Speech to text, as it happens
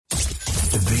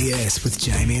The BS with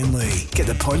Jamie and Lee. Get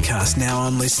the podcast now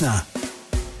on Listener.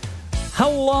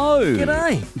 Hello.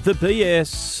 G'day. The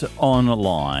BS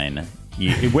online.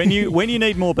 When you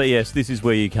need more BS, this is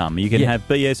where you come. You can have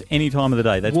BS any time of the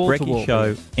day. That's Brekkie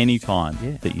Show BS. any time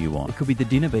that you want. It could be the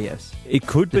dinner BS. It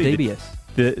could be DBS.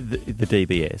 The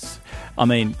DBS. I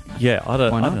mean, yeah, I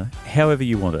don't know. However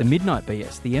you want it. The midnight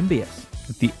BS. The MBS.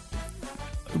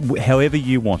 However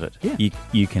you want it, Yeah.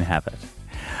 you can have it.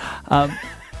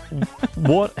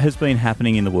 What has been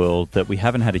happening in the world that we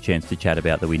haven't had a chance to chat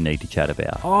about that we need to chat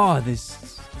about? Oh,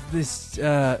 this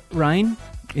rain.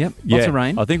 Yep, lots of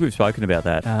rain. I think we've spoken about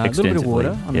that A extensively. little bit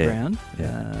of water on the ground.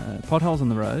 Yeah. Potholes on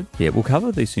the road. Yeah, we'll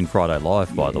cover this in Friday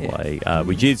Live, by the Yeah. way,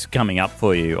 which is coming up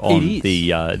for you on It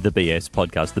is. the BS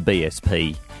podcast, the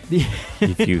BSP,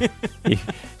 if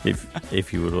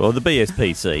you would, or the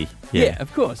BSPC. Yeah,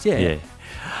 of course. Yeah. Yeah.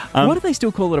 Why do they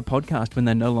still call it a podcast when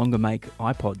they no longer make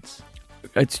iPods?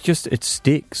 It's just it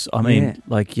sticks. I mean,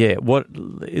 why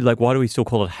do we still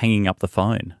call it hanging up the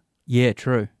phone? Yeah,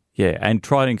 true. Yeah, and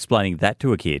try explaining that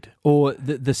to a kid. Or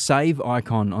the save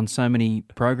icon on so many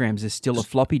programs is still a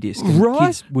floppy disk. And Right.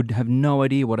 Kids would have no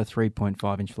idea what a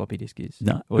 3.5-inch floppy disk is.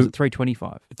 No. Or is it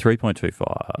 325?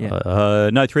 3.25. Yeah.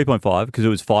 No, 3.5 because it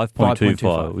was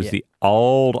 5.25. It was the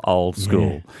old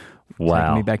school. Wow.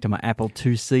 Taking me back to my Apple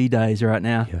IIc days right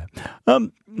now. Yeah.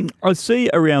 I see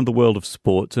around the world of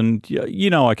sports, and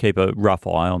I keep a rough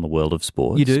eye on the world of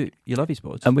sports. You do. You love your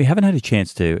sports. And we haven't had a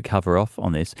chance to cover off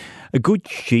on this. A good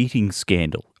cheating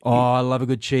scandal. Oh, I love a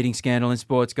good cheating scandal in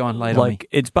sports. Go on, lay it on me.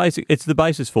 It's the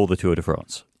basis for the Tour de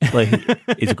France.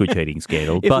 It's a good cheating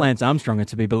scandal. If Lance Armstrong are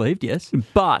to be believed, yes.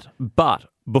 But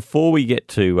before we get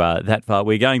to that far,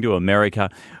 we're going to America,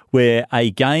 where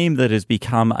a game that has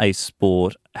become a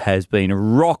sport has been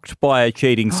rocked by a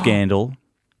cheating scandal.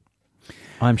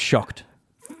 I'm shocked.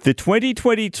 The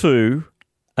 2022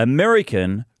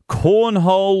 American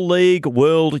Cornhole League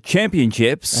World That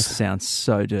Championships, sounds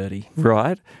so dirty.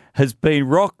 right, has been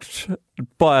rocked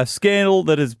by a scandal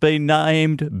that has been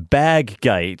named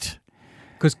Baggate.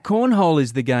 Because cornhole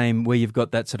is the game where you've got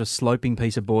that sort of sloping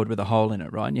piece of board with a hole in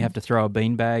it, right? And you have to throw a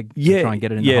beanbag to try and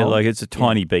get it in the hole. like it's a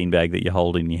tiny beanbag that you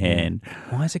hold in your hand.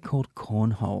 Why is it called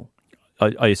cornhole?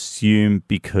 I assume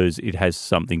because it has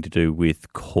something to do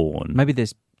with corn. Maybe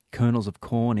there's kernels of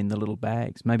corn in the little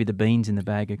bags. Maybe the beans in the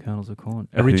bag are kernels of corn.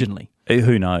 Originally.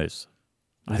 Who knows?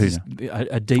 This is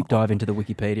a deep dive into the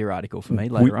Wikipedia article for me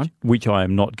later on. Which I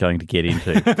am not going to get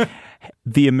into.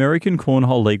 The American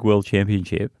Cornhole League World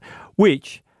Championship,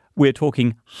 which we're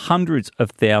talking hundreds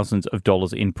of thousands of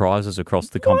dollars in prizes across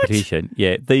the competition. What?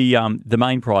 Yeah, the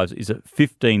main prize is at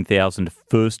 $15,000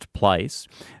 first place.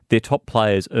 Their top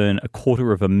players earn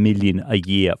 $250,000 a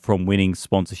year from winning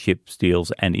sponsorship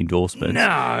deals and endorsements.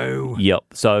 No. Yep.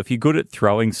 So if you're good at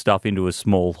throwing stuff into a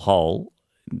small hole,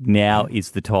 now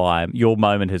is the time. Your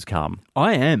moment has come.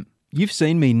 I am. You've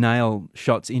seen me nail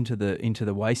shots into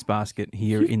the wastebasket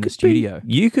here in the studio.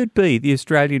 You could be the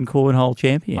Australian cornhole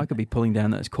champion. I could be pulling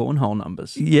down those cornhole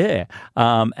numbers. Yeah.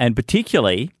 And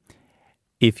particularly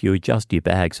if you adjust your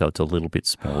bag so it's a little bit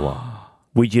smaller,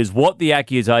 which is what the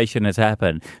accusation has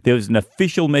happened. There was an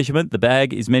official measurement. The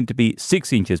bag is meant to be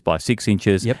 6 inches by 6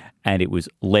 inches, and it was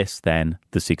less than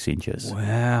the 6 inches.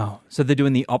 Wow. So they're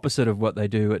doing the opposite of what they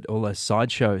do at all those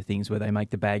sideshow things where they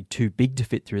make the bag too big to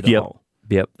fit through the hole.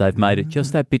 Yep, they've made it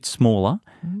just that bit smaller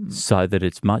so that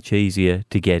it's much easier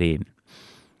to get in.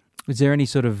 Was there any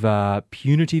sort of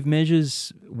punitive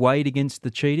measures weighed against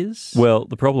the cheaters? Well,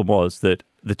 the problem was that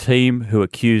the team who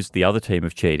accused the other team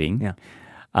of cheating,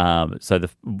 so the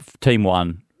team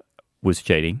one was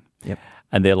cheating,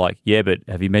 and they're like, yeah, but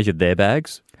have you measured their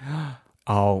bags?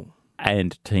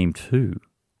 And team two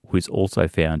was also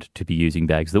found to be using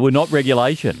bags that were not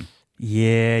regulation.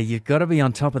 Yeah, you've got to be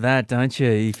on top of that, don't you?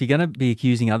 If you're going to be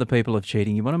accusing other people of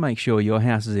cheating, you want to make sure your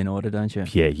house is in order, don't you?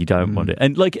 Yeah, you don't want it.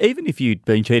 And even if you'd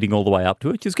been cheating all the way up to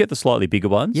it, just get the slightly bigger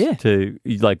ones. Yeah. To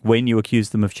when you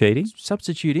accuse them of cheating.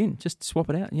 Substitute in, just swap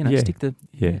it out. Stick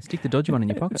the dodgy one in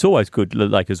your pocket. It's always good,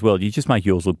 as well. You just make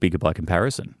yours look bigger by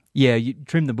comparison. Yeah, you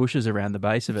trim the bushes around the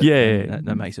base of it. Yeah,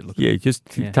 that makes it look. Yeah, just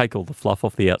take all the fluff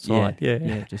off the outside.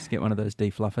 Yeah. Just get one of those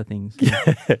defluffer things.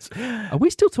 Yes. Are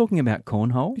we still talking about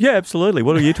cornhole? Yeah, absolutely.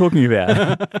 What are you talking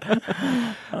about?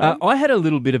 I had a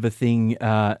little bit of a thing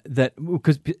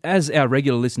because as our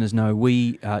regular listeners know,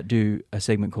 we do a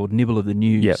segment called Nibble of the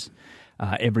News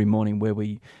every morning where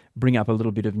we bring up a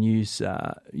little bit of news,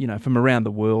 from around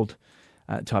the world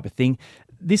type of thing.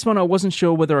 This one I wasn't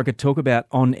sure whether I could talk about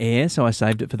on air, so I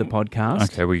saved it for the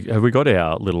podcast. Okay, have we got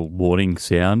our little warning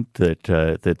sound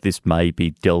that this may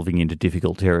be delving into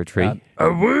difficult territory?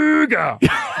 Awooga!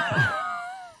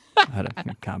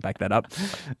 I can't back that up.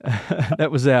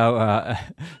 That was our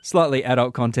slightly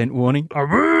adult content warning.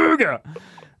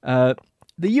 The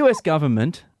US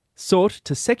government sought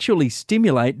to sexually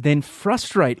stimulate, then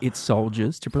frustrate its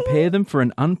soldiers to prepare them for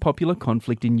an unpopular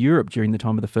conflict in Europe during the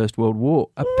time of the First World War.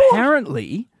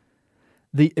 Apparently,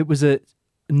 it was a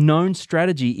known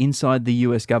strategy inside the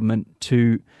US government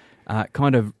to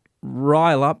kind of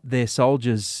rile up their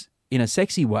soldiers in a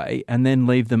sexy way and then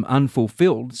leave them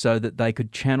unfulfilled so that they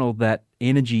could channel that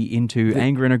energy into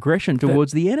anger and aggression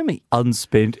towards the enemy.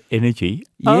 Unspent energy.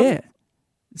 Yeah.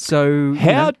 So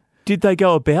How did they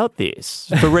go about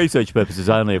this? For research purposes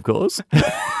only, of course.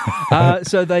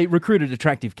 So they recruited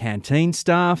attractive canteen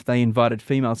staff. They invited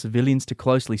female civilians to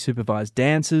closely supervise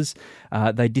dances.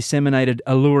 They disseminated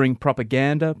alluring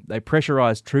propaganda. They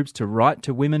pressurized troops to write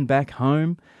to women back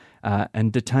home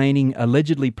and detaining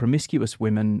allegedly promiscuous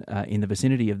women in the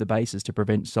vicinity of the bases to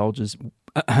prevent soldiers,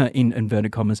 in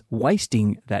inverted commas,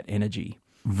 wasting that energy.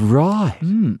 Right.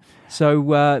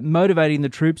 So motivating the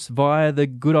troops via the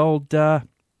good old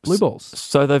blue balls.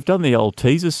 So they've done the old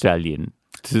teaser stallion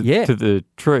to the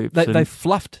troops. They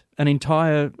fluffed an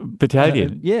entire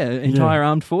battalion. Entire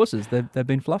armed forces. They've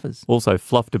been fluffers. Also,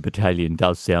 fluffed a battalion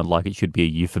does sound like it should be a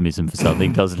euphemism for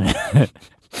something, doesn't it?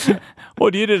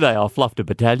 What do you do today? I fluffed a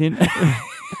battalion. It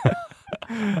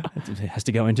has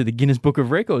to go into the Guinness Book of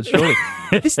Records, surely.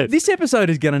 This episode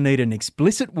is going to need an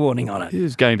explicit warning on it.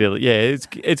 It's going to,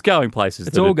 it's going places.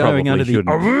 It's all going under the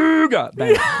Aruga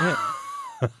banner.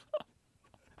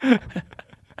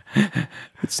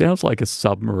 It sounds like a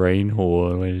submarine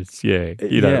horn. It's, I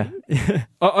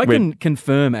can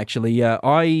confirm, actually.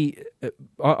 I'm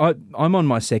on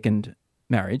my second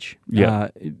marriage.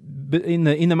 Yeah. But in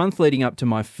the month leading up to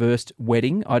my first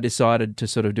wedding, I decided to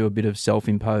sort of do a bit of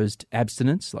self-imposed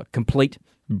abstinence, like complete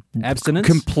abstinence.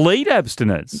 Complete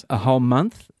abstinence. A whole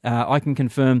month. I can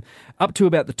confirm up to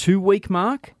about the 2-week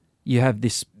mark, you have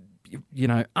this,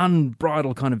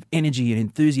 unbridled kind of energy and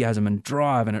enthusiasm and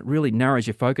drive, and it really narrows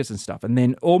your focus and stuff. And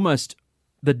then almost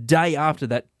the day after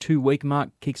that 2-week mark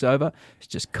kicks over, it's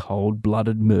just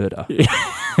cold-blooded murder.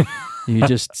 You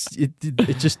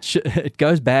it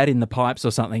goes bad in the pipes or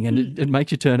something, and it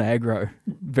makes you turn aggro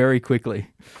very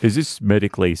quickly. Is this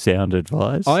medically sound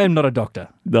advice? I am not a doctor.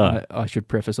 No. I should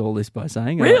preface all this by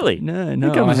saying. Really? No.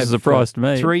 It comes as a surprise to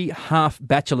me. 3 half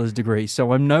bachelor's degrees,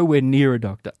 so I'm nowhere near a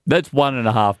doctor. That's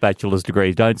 1.5 bachelor's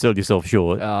degrees. Don't sell yourself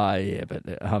short. Yeah, but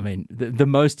I mean,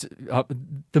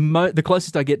 the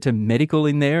closest I get to medical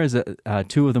in there is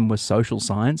 2 of them were social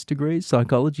science degrees,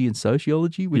 psychology and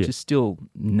sociology, which is still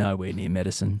nowhere near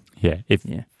medicine. Yeah.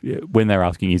 When they're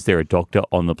asking, is there a doctor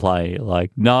on the play?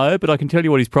 Like, no, but I can tell you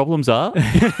what his problems are.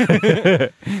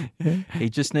 He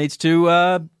just needs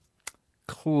to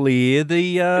clear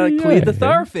the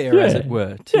thoroughfare, as it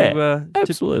were.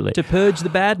 Absolutely. To purge the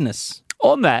badness.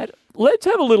 On that, let's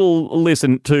have a little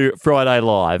listen to Friday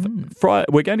Live.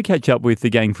 We're going to catch up with the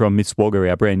gang from Miss Swagger,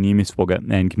 our brand new Miss Swagger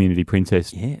and Community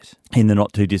Princess, in the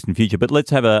not too distant future. But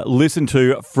let's have a listen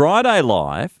to Friday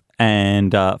Live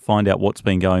and find out what's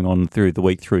been going on through the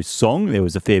week through song. There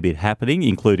was a fair bit happening,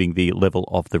 including the level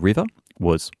of the river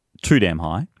was too damn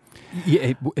high.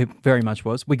 Yeah, it very much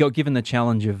was. We got given the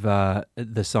challenge of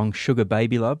the song Sugar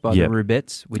Baby Love by the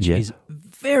Rubettes, which is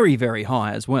very, very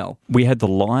high as well. We had the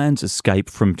lions escape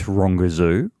from Taronga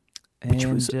Zoo,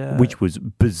 which was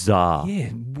bizarre.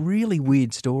 Yeah, really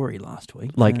weird story last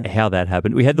week. Like how that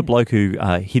happened. We had the bloke who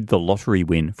hid the lottery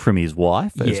win from his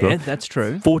wife as well. Yeah, that's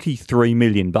true. $43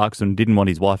 million and didn't want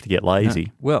his wife to get lazy.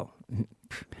 No. Well,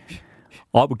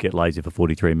 I would get lazy for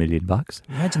 $43 million.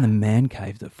 Imagine the man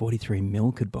cave that 43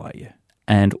 mil could buy you.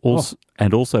 And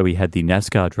also he had the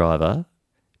NASCAR driver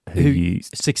who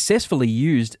successfully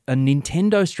used a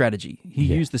Nintendo strategy. He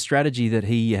used the strategy that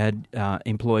he had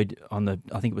employed on I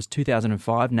think it was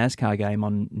 2005 NASCAR game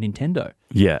on Nintendo.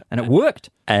 Yeah. And it worked.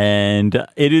 And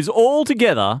it is all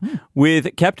together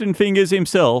with Captain Fingers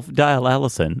himself, Dale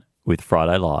Allison, with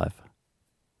Friday Live.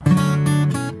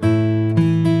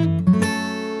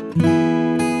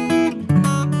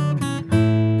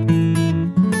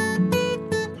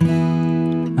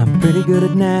 Pretty good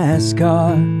at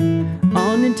NASCAR.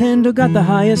 On Nintendo got the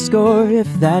highest score. If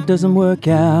that doesn't work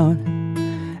out,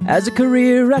 as a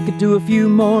career I could do a few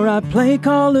more. I play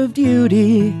Call of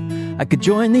Duty. I could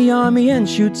join the army and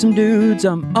shoot some dudes.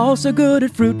 I'm also good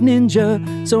at Fruit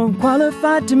Ninja, so I'm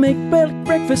qualified to make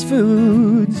breakfast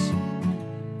foods.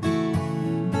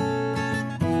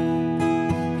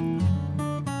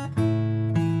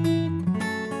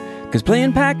 Cause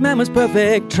playing Pac-Man was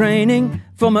perfect training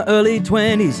for my early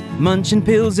 20s, munching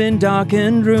pills in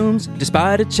darkened rooms.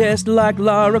 Despite a chest like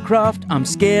Lara Croft, I'm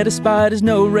scared of spiders,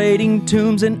 no raiding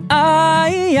tombs. And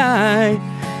I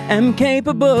am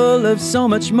capable of so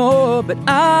much more, but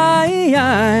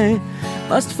I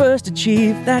must first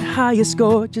achieve that higher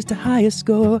score, just a higher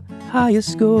score, higher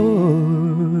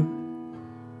score.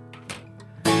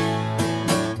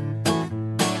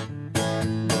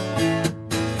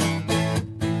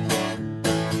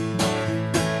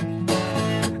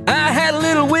 I had a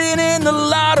little win in the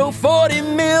lotto, 40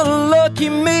 mil, lucky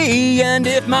me. And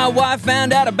if my wife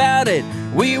found out about it,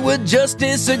 we would just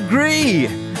disagree.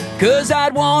 'Cause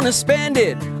I'd wanna spend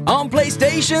it on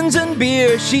PlayStations and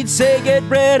beer. She'd say get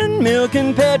bread and milk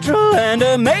and petrol and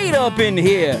a maid up in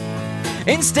here.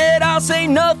 Instead I'll say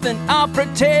nothing, I'll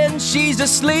pretend she's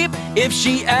asleep. If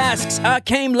she asks, I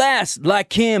came last like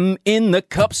Kim in the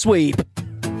cup sweep.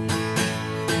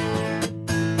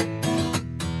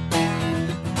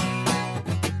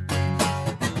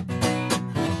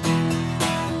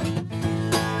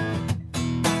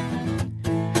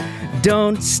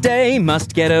 Don't stay,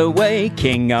 must get away.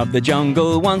 King of the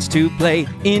jungle wants to play.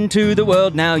 Into the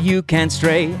world now you can't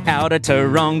stray. Out of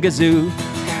Taronga Zoo.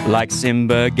 Like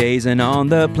Simba gazing on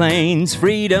the plains.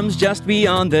 Freedom's just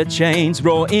beyond the chains.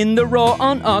 Roar in the roar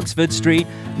on Oxford Street.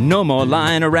 No more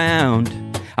lying around.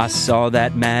 I saw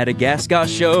that Madagascar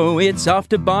show. It's off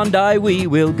to Bondi we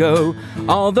will go.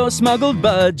 All those smuggled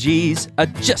budgies are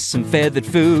just some feathered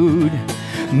food.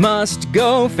 Must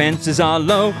go, fences are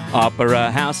low.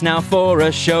 Opera house now for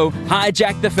a show.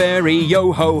 Hijack the ferry,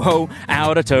 yo ho ho.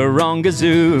 Out of Taronga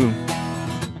Zoo.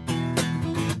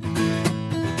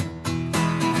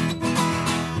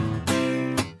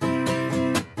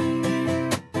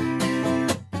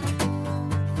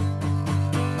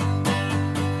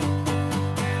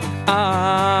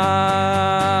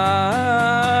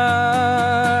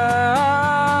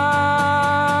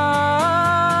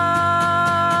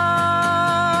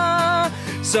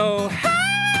 So high,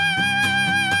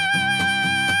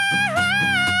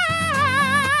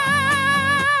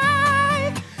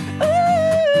 ooh,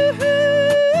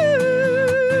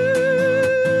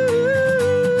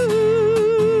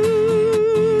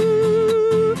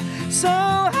 so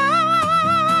high,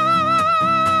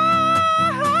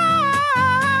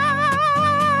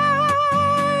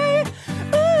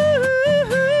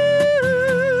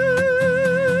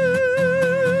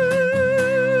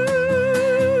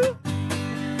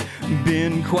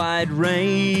 been quite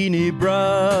rainy,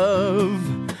 bruv.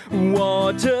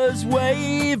 Water's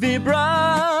wavy,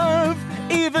 bruv.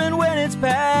 Even when it's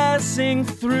passing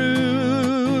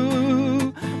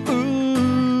through.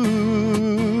 Ooh.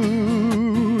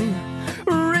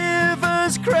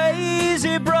 River's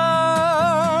crazy,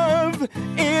 bruv.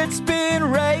 It's been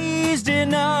raised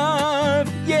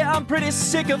enough. Yeah, I'm pretty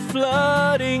sick of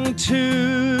flooding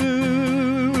too.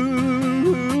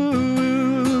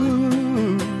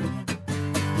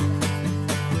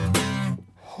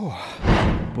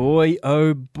 Boy,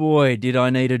 oh boy, did I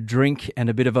need a drink and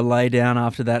a bit of a lay down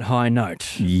after that high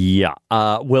note. Yeah.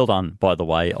 Well done, by the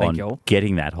way, Thank on you all.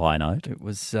 getting that high note. It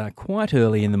was quite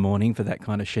early in the morning for that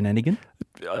kind of shenanigan.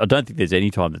 I don't think there's any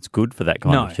time that's good for that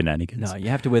kind of shenanigans. No, you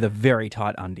have to wear the very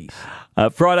tight undies.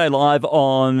 Friday Live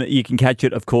you can catch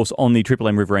it, of course, on the Triple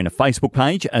M Riverina Facebook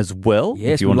page as well.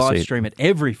 Yes, if you we want to live see stream it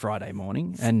every Friday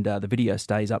morning, and the video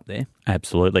stays up there.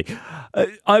 Absolutely.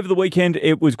 Over the weekend,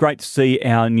 it was great to see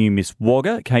our new Miss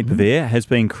Wagga, Kate Pavere, has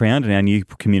been crowned, and our new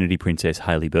community princess,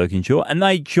 Hayley Birkinshaw. And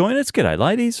they join us. G'day,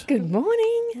 ladies. Good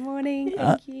morning. Morning.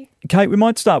 Thank you. Kate, we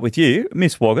might start with you.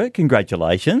 Miss Wagga,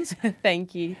 congratulations.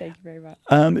 Thank you. Thank you very much.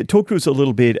 Talk to us a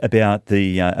little bit about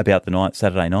the night,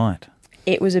 Saturday night.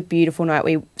 It was a beautiful night.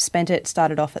 We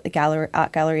started off at the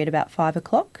art gallery at about 5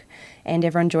 o'clock, and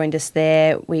everyone joined us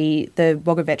there. The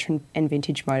Wagga Veteran and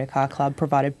Vintage Motor Car Club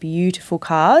provided beautiful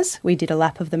cars. We did a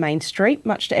lap of the main street,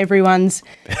 much to everyone's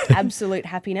absolute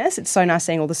happiness. It's so nice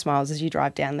seeing all the smiles as you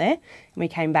drive down there. And we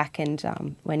came back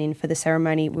and went in for the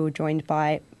ceremony. We were joined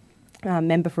by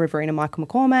member for Riverina Michael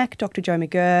McCormack, Dr. Joe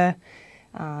McGurr,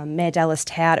 Mayor Dallas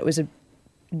Tout. It was a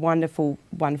wonderful,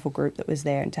 wonderful group that was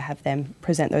there, and to have them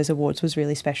present those awards was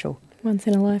really special. Once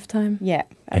in a lifetime. Yeah,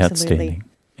 absolutely.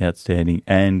 Outstanding.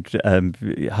 And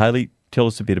Hayley, tell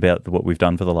us a bit about what we've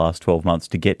done for the last 12 months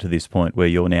to get to this point where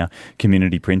you're now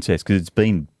community princess, because it's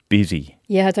been busy.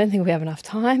 Yeah, I don't think we have enough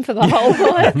time for the whole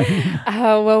lot.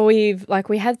 Well, we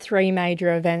had 3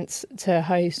 major events to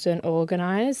host and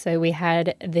organise. So we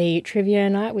had the trivia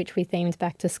night, which we themed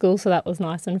back to school, so that was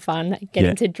nice and fun,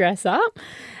 getting to dress up.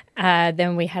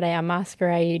 Then we had our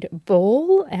masquerade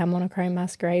ball, our monochrome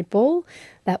masquerade ball.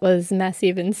 That was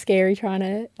massive and scary, trying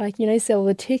to, sell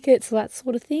the tickets, that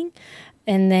sort of thing.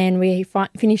 And then we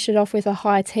finished it off with a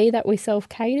high tea that we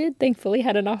self-catered. Thankfully,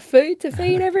 had enough food to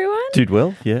feed everyone. Did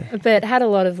well, yeah. But had a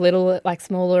lot of little,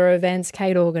 smaller events.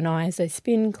 Kate organised a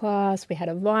spin class. We had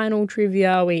a vinyl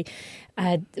trivia. We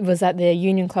was at the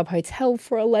Union Club Hotel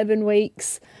for 11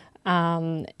 weeks.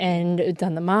 And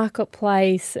done the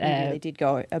marketplace. We really did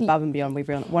go above and beyond. We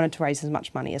really wanted to raise as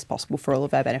much money as possible for all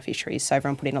of our beneficiaries. So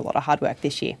everyone put in a lot of hard work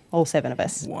this year, all 7 of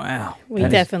us. Wow. We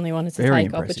definitely wanted to take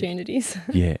impressive. opportunities.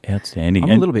 Yeah, outstanding.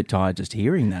 I'm a little bit tired just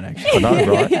hearing that, actually. I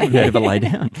know, right? A bit of a lay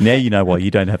down. Now you know why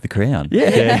you don't have the crown.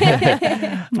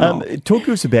 Yeah. Talk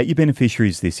to us about your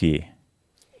beneficiaries this year.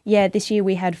 Yeah, this year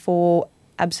we had 4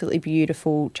 absolutely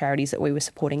beautiful charities that we were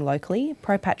supporting locally.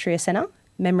 Pro Patria Centre,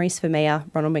 Memories for Mia,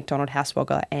 Ronald McDonald House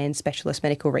Wagga and Specialist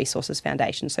Medical Resources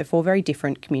Foundation. So 4 very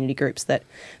different community groups that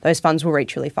those funds will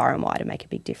reach really far and wide and make a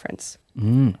big difference.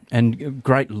 And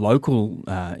great local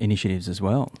initiatives as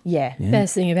well. Yeah.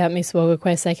 Best thing about Miss Wagga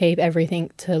Quest, they keep everything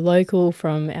to local,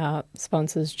 from our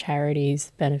sponsors,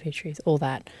 charities, beneficiaries, all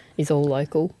that is all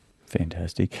local.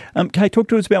 Fantastic. Kate, talk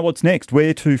to us about what's next.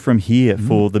 Where to from here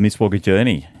for the Miss Wagga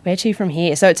journey? Where to from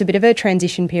here? So it's a bit of a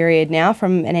transition period now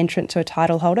from an entrant to a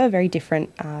title holder, very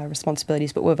different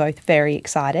responsibilities, but we're both very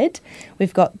excited.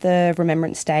 We've got the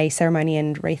Remembrance Day ceremony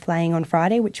and wreath laying on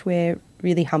Friday, which we're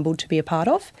really humbled to be a part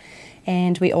of.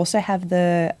 And we also have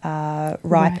the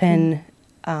Ripen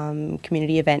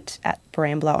community event at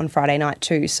Barambla on Friday night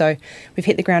too. So we've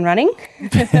hit the ground running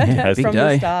Big from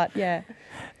day. the start. Yeah.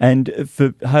 And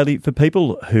for Hayley, for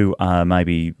people who are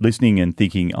maybe listening and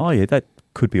thinking, oh yeah, that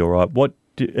could be all right, what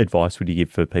advice would you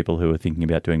give for people who are thinking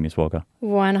about doing Miss Wagga?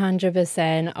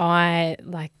 100%. I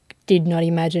did not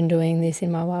imagine doing this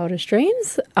in my wildest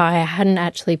dreams. I hadn't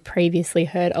actually previously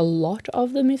heard a lot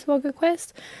of the Miss Wagga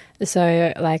Quest.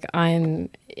 So I'm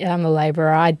a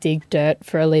labourer. I dig dirt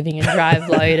for a living and drive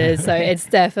loaders. So it's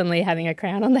definitely, having a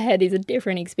crown on the head is a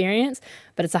different experience,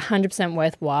 but it's 100%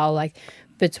 worthwhile.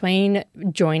 Between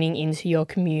joining into your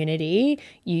community,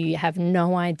 you have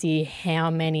no idea how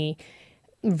many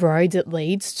roads it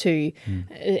leads to.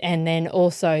 And then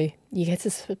also you get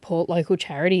to support local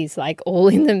charities. All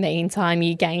in the meantime,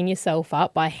 you gain yourself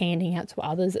up by handing out to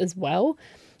others as well.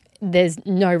 There's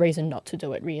no reason not to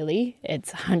do it, really.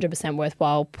 It's 100%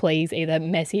 worthwhile. Please either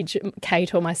message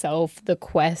Kate or myself, the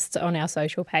Quest, on our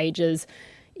social pages.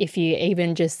 If you're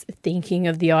even just thinking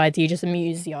of the idea, just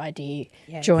amuse the idea,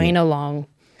 join along.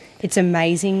 It's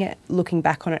amazing looking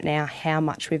back on it now how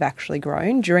much we've actually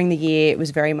grown. During the year, it was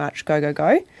very much go, go,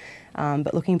 go.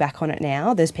 But looking back on it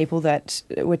now, there's people that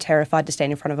were terrified to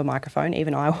stand in front of a microphone,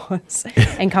 even I was.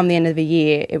 And come the end of the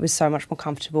year, it was so much more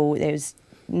comfortable. There's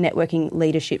networking,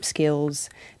 leadership skills,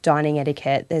 dining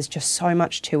etiquette. There's just so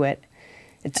much to it.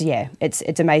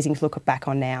 It's amazing to look back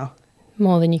on now.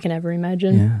 More than you can ever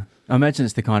imagine. Yeah. I imagine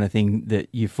it's the kind of thing that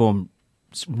you form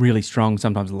really strong,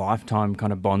 sometimes lifetime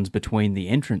kind of bonds between the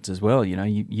entrants as well. You know,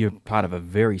 you're part of a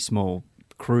very small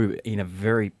crew in a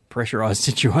very pressurised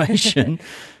situation.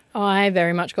 I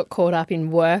very much got caught up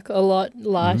in work a lot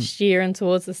last year and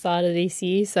towards the start of this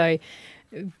year. So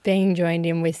being joined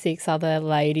in with 6 other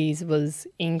ladies was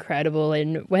incredible.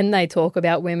 And when they talk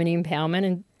about women empowerment,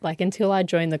 and until I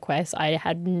joined the Quest, I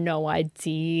had no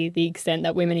idea the extent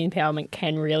that women empowerment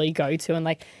can really go to.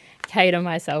 And Kate and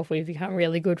myself, we've become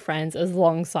really good friends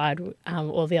alongside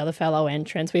all the other fellow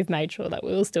entrants. We've made sure that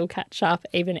we will still catch up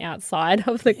even outside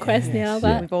of the Quest now.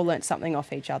 But We've all learnt something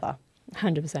off each other.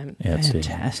 100%.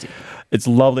 Fantastic. It's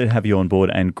lovely to have you on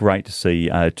board, and great to see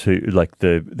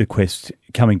the Quest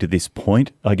coming to this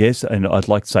point, I guess. And I'd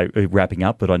like to say wrapping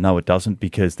up, but I know it doesn't,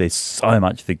 because there's so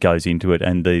much that goes into it,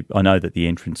 and I know that the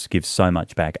entrance gives so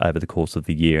much back over the course of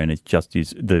the year, and it just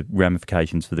is the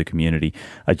ramifications for the community.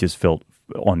 I just felt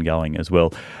ongoing as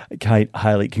well. Kate,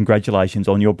 Hayley, congratulations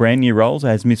on your brand new roles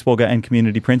as Miss Wagga and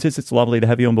Community Princess. It's lovely to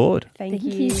have you on board. Thank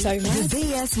you so much. The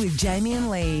BS with Jamie and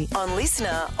Lee on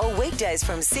Listener, or weekdays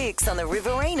from 6 on the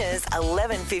Riverina's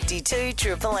 1152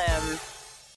 Triple M.